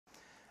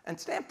And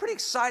today I'm pretty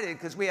excited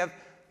because we have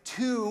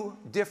two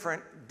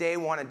different Day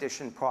One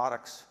Edition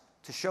products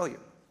to show you.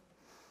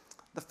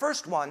 The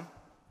first one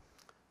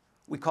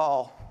we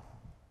call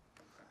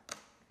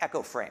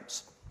Echo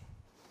Frames.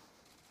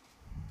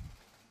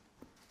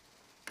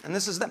 And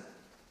this is them.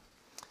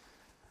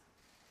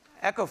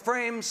 Echo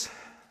Frames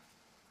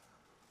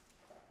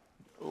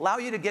allow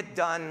you to get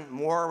done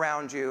more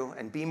around you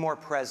and be more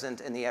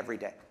present in the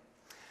everyday.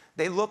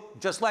 They look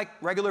just like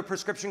regular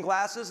prescription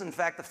glasses. In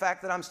fact, the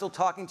fact that I'm still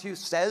talking to you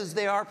says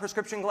they are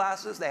prescription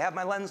glasses. They have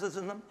my lenses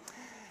in them.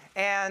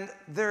 And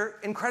they're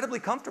incredibly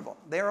comfortable.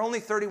 They are only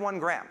 31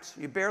 grams.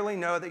 You barely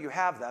know that you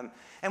have them.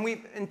 And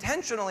we've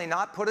intentionally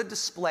not put a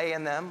display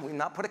in them. We've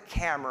not put a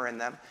camera in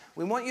them.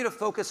 We want you to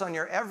focus on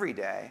your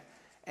everyday.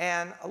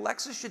 And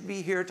Alexa should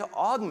be here to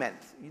augment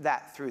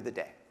that through the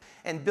day.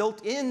 And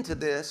built into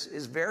this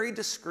is very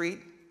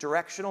discrete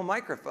directional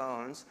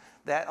microphones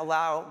that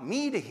allow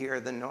me to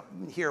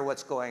hear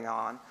what's going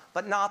on,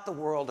 but not the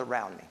world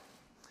around me.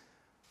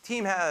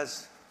 Team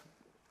has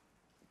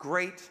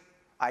great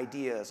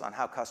ideas on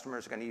how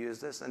customers are going to use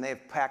this, and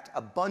they've packed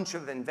a bunch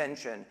of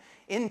invention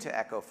into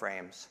Echo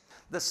Frames.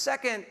 The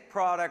second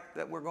product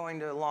that we're going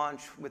to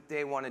launch with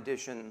Day One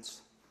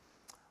Editions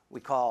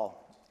we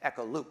call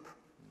Echo Loop.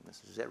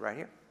 This is it right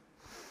here.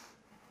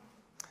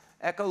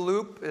 Echo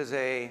Loop is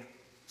a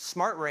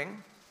smart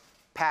ring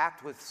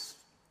packed with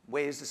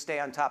ways to stay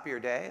on top of your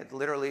day. It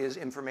literally is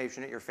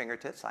information at your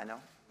fingertips, I know.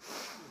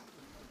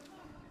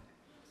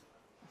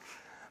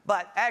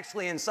 But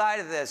actually inside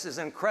of this is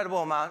an incredible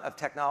amount of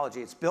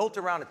technology. It's built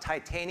around a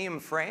titanium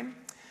frame.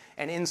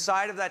 And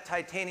inside of that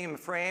titanium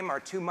frame are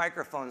two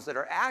microphones that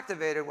are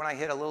activated when I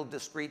hit a little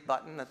discrete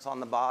button that's on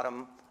the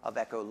bottom of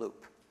Echo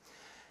Loop.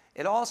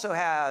 It also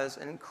has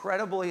an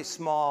incredibly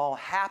small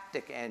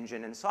haptic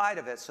engine inside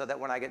of it so that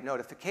when I get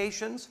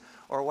notifications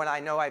or when I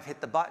know I've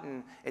hit the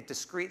button, it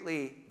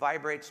discreetly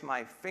vibrates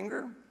my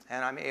finger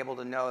and I'm able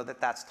to know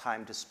that that's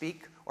time to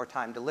speak or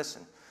time to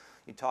listen.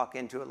 You talk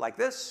into it like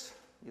this,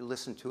 you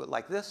listen to it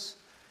like this,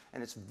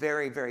 and it's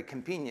very, very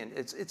convenient.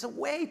 It's a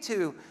way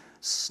to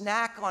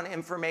snack on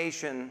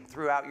information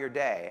throughout your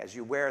day as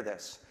you wear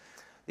this.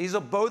 These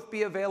will both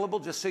be available,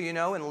 just so you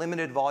know, in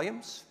limited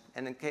volumes.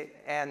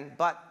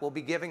 But we'll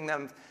be giving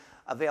them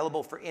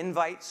available for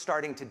invite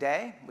starting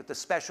today with the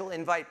special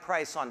invite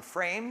price on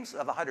frames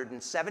of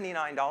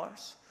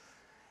 $179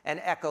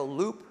 and Echo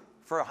Loop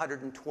for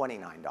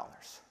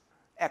 $129.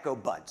 Echo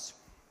Buds.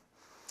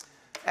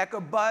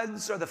 Echo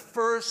Buds are the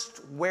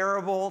first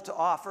wearable to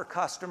offer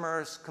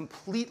customers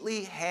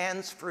completely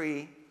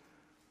hands-free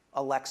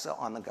Alexa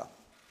on the go.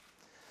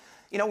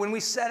 You know, when we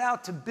set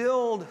out to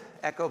build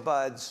Echo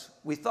Buds,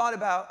 we thought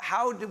about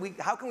how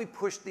can we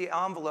push the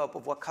envelope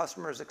of what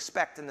customers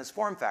expect in this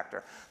form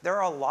factor. There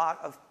are a lot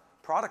of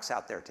products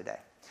out there today.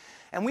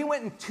 And we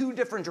went in two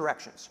different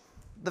directions.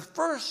 The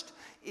first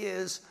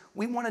is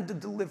we wanted to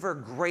deliver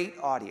great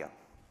audio.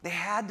 They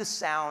had to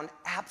sound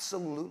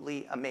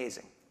absolutely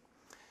amazing.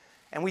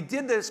 And we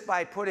did this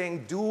by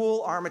putting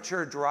dual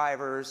armature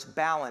drivers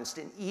balanced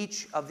in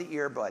each of the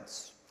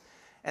earbuds.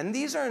 And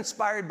these are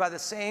inspired by the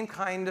same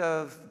kind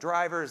of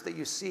drivers that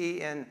you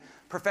see in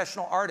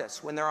professional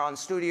artists when they're on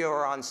studio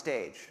or on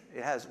stage.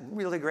 It has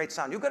really great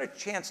sound. You'll get a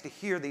chance to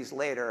hear these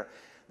later.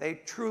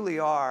 They truly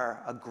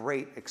are a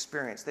great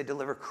experience. They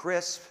deliver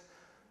crisp,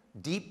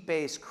 deep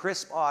bass,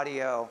 crisp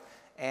audio,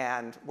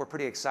 and we're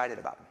pretty excited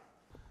about them.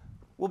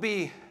 We'll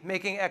be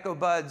making Echo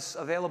Buds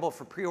available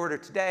for pre-order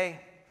today,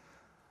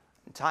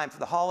 in time for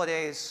the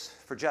holidays,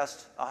 for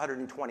just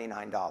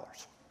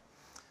 $129.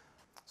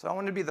 So I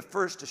wanted to be the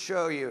first to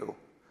show you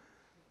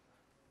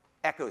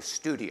Echo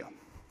Studio.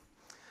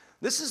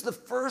 This is the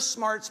first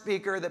smart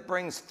speaker that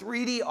brings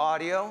 3D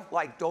audio,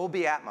 like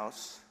Dolby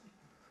Atmos,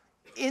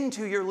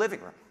 into your living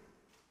room.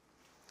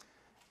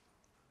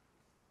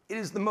 It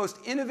is the most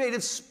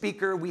innovative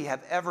speaker we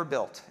have ever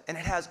built, and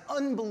it has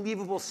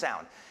unbelievable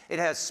sound. It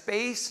has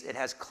space, it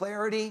has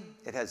clarity,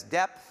 it has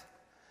depth.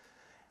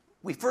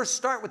 We first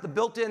start with the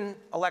built-in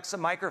Alexa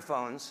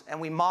microphones, and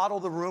we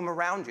model the room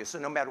around you. So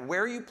no matter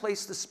where you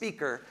place the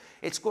speaker,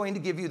 it's going to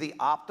give you the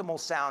optimal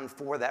sound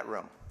for that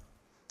room.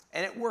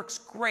 And it works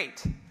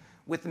great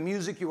with the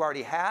music you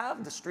already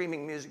have, the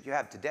streaming music you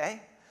have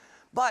today.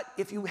 But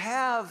if you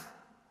have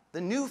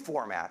the new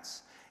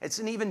formats, it's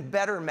an even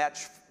better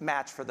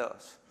match for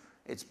those.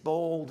 It's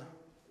bold,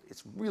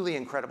 it's really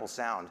incredible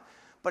sound,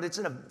 but it's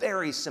in a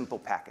very simple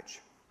package.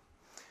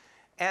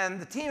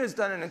 And the team has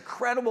done an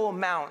incredible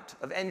amount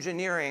of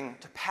engineering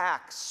to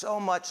pack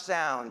so much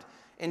sound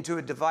into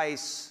a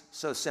device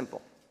so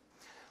simple.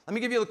 Let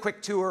me give you a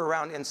quick tour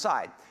around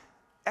inside.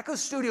 Echo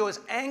Studio is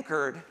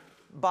anchored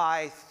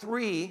by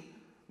 3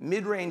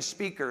 mid-range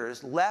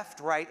speakers, left,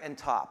 right, and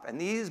top.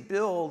 And these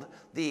build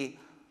the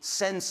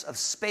sense of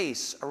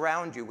space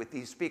around you with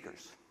these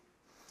speakers.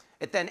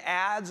 It then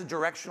adds a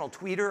directional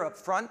tweeter up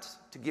front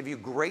to give you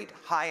great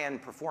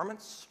high-end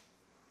performance.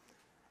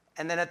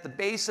 And then at the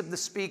base of the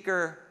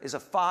speaker is a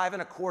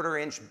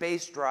 5¼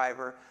 bass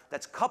driver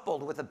that's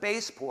coupled with a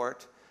bass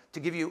port to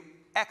give you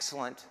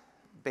excellent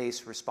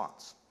bass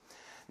response.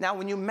 Now,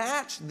 when you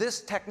match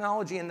this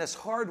technology and this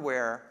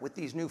hardware with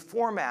these new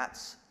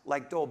formats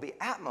like Dolby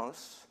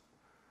Atmos,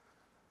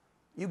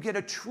 you get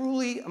a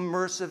truly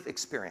immersive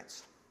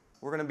experience.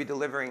 We're going to be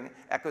delivering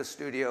Echo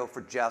Studio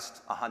for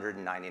just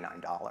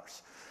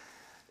 $199.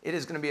 It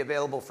is going to be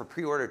available for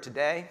pre-order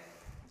today,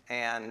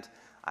 and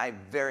I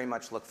very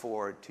much look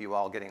forward to you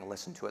all getting a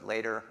listen to it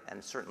later,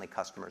 and certainly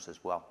customers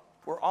as well.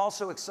 We're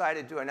also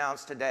excited to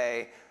announce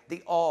today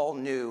the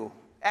all-new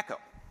Echo.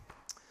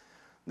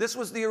 This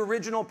was the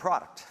original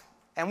product,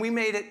 and we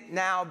made it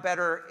now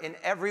better in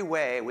every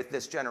way with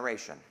this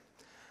generation.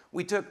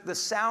 We took the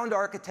sound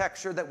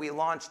architecture that we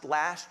launched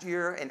last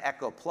year in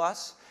Echo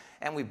Plus,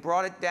 and we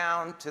brought it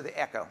down to the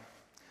Echo.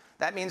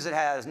 That means it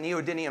has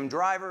neodymium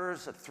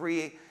drivers, a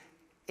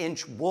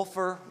 3-inch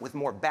woofer with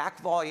more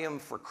back volume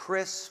for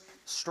crisp,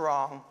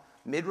 strong,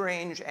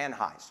 mid-range, and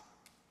highs.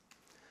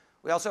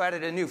 We also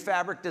added a new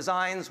fabric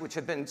designs, which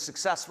have been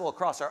successful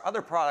across our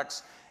other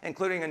products,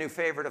 including a new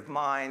favorite of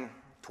mine,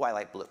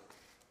 Twilight Blue.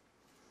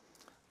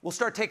 We'll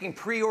start taking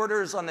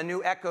pre-orders on the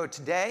new Echo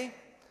today,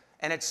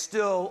 and it's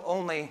still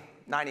only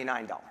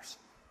 $99.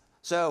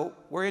 So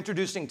we're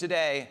introducing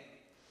today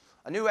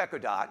a new Echo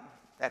Dot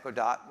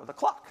with a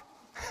clock.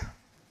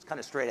 It's kind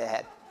of straight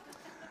ahead.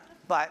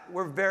 But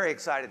we're very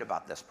excited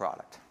about this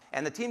product.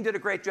 And the team did a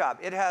great job.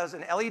 It has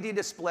an LED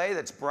display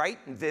that's bright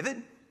and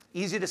vivid,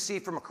 easy to see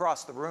from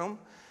across the room,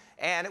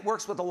 and it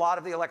works with a lot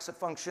of the Alexa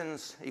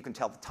functions. You can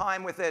tell the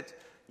time with it.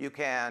 You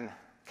can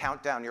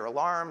count down your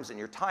alarms and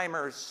your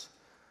timers.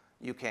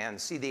 You can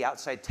see the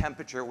outside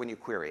temperature when you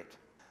query it.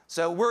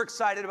 So we're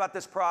excited about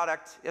this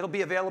product. It'll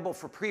be available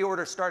for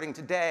pre-order starting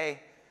today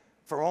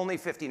for only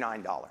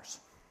 $59.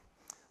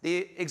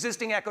 The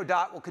existing Echo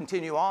Dot will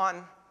continue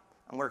on,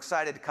 and we're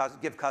excited to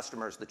give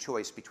customers the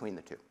choice between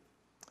the two.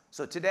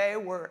 So today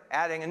we're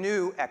adding a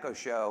new Echo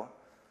Show.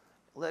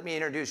 Let me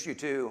introduce you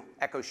to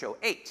Echo Show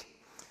 8.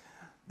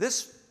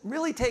 This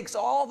really takes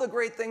all the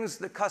great things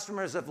that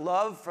customers have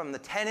loved from the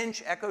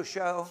 10-inch Echo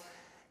Show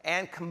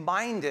and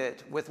combined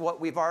it with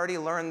what we've already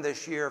learned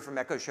this year from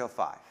Echo Show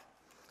 5.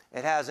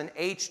 It has an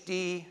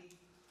HD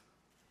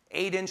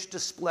 8-inch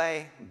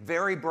display,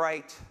 very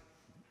bright,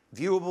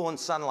 viewable in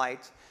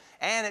sunlight,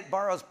 and it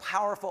borrows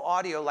powerful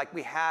audio like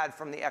we had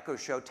from the Echo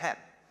Show 10.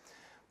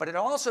 But it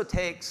also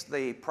takes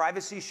the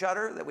privacy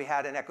shutter that we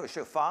had in Echo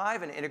Show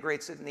 5 and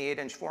integrates it in the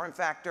 8-inch form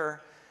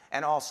factor,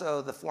 and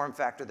also the form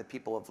factor that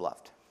people have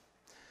loved.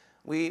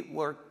 We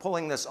were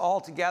pulling this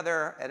all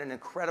together at an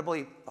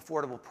incredibly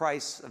affordable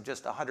price of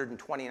just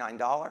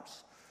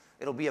 $129.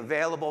 It'll be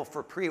available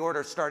for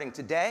pre-order starting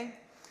today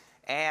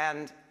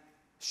and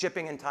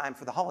shipping in time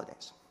for the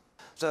holidays.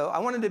 So I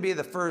wanted to be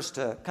the first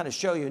to kind of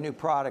show you a new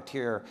product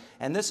here,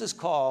 and this is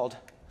called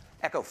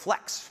Echo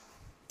Flex.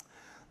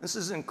 This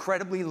is an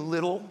incredibly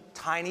little,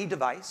 tiny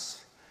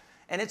device,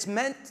 and it's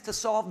meant to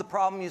solve the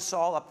problem you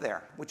saw up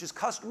there, which is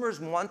customers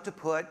want to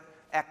put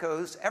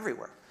Echoes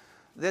everywhere.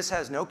 This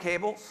has no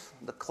cables.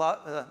 The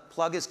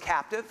plug is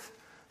captive,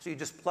 so you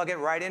just plug it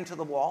right into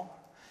the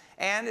wall.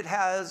 And it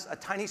has a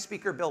tiny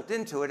speaker built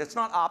into it. It's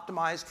not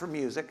optimized for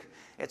music.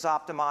 It's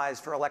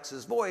optimized for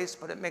Alexa's voice,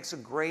 but it makes a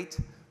great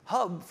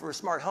hub for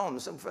smart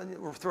homes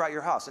throughout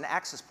your house, an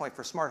access point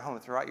for smart home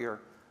throughout your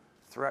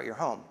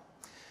home.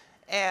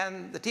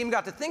 And the team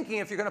got to thinking,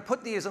 if you're going to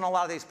put these in a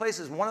lot of these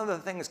places, one of the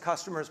things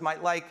customers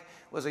might like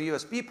was a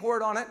USB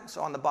port on it.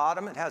 So on the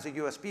bottom, it has a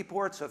USB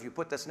port. So if you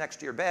put this next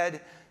to your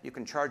bed, you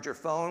can charge your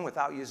phone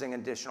without using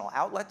an additional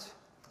outlet.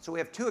 So we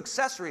have two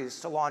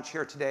accessories to launch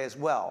here today as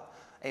well.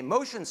 A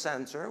motion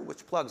sensor,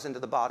 which plugs into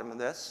the bottom of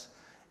this,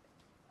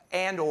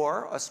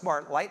 and/or a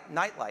smart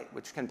night light,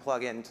 which can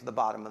plug into the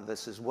bottom of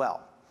this as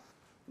well.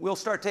 We'll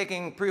start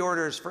taking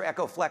pre-orders for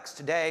Echo Flex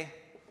today.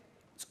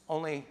 It's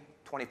only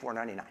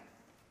 $24.99.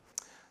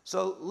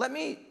 So let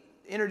me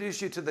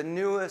introduce you to the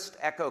newest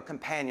Echo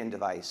companion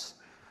device.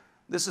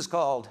 This is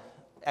called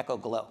Echo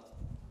Glow.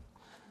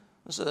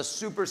 This is a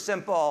super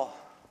simple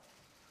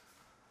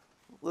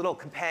little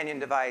companion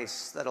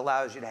device that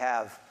allows you to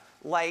have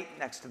light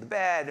next to the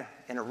bed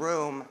in a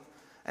room.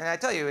 And I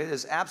tell you, it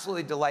is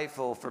absolutely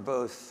delightful for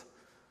both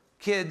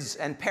kids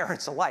and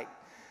parents alike.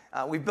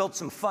 We've built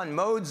some fun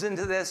modes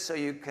into this, so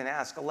you can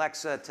ask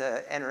Alexa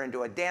to enter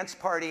into a dance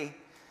party,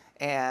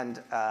 and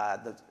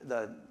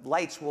the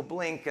lights will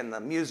blink and the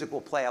music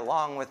will play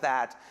along with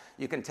that.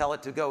 You can tell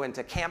it to go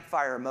into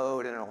campfire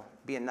mode, and it'll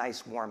be a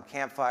nice warm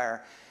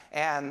campfire.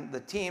 And the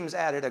team's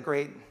added a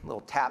great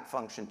little tap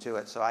function to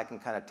it, so I can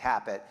kind of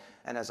tap it,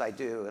 and as I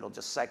do, it'll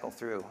just cycle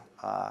through.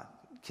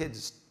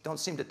 Kids don't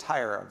seem to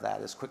tire of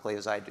that as quickly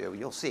as I do.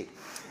 You'll see.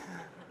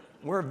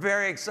 We're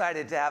very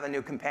excited to have a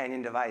new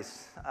companion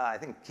device. I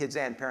think kids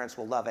and parents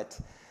will love it.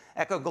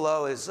 Echo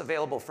Glow is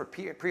available for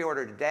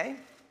pre-order today,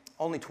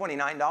 only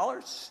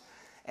 $29,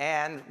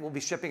 and we'll be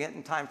shipping it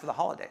in time for the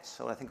holidays.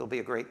 So I think it'll be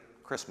a great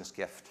Christmas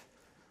gift.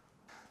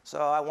 So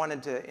I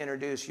wanted to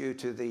introduce you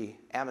to the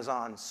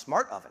Amazon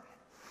Smart Oven.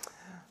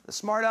 The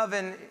Smart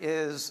Oven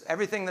is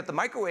everything that the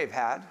microwave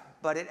had,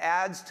 but it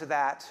adds to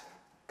that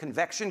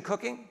convection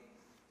cooking,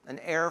 an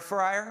air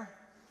fryer,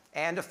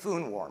 and a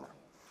food warmer.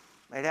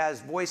 It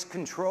has voice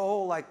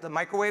control like the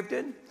microwave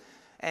did,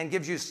 and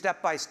gives you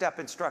step-by-step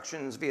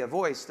instructions via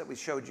voice that we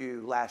showed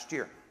you last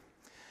year.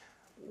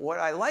 What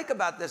I like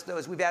about this, though,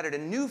 is we've added a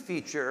new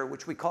feature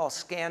which we call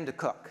Scan to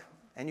Cook.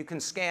 And you can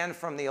scan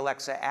from the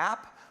Alexa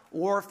app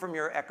or from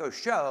your Echo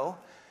Show,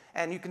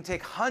 and you can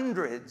take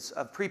hundreds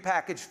of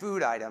prepackaged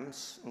food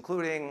items,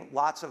 including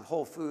lots of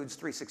Whole Foods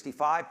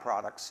 365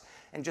 products,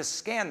 and just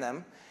scan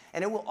them,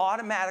 and it will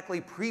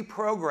automatically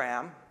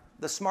pre-program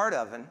the smart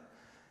oven,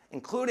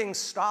 including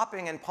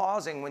stopping and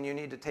pausing when you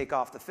need to take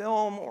off the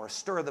film or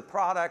stir the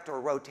product or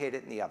rotate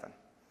it in the oven.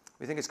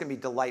 We think it's going to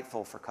be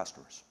delightful for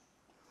customers.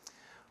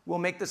 We'll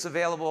make this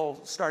available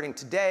starting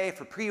today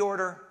for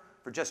pre-order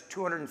for just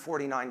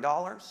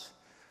 $249.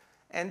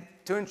 And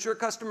to ensure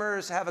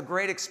customers have a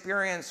great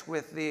experience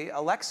with the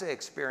Alexa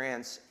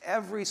experience,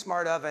 every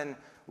smart oven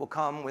will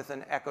come with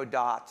an Echo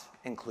Dot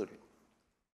included.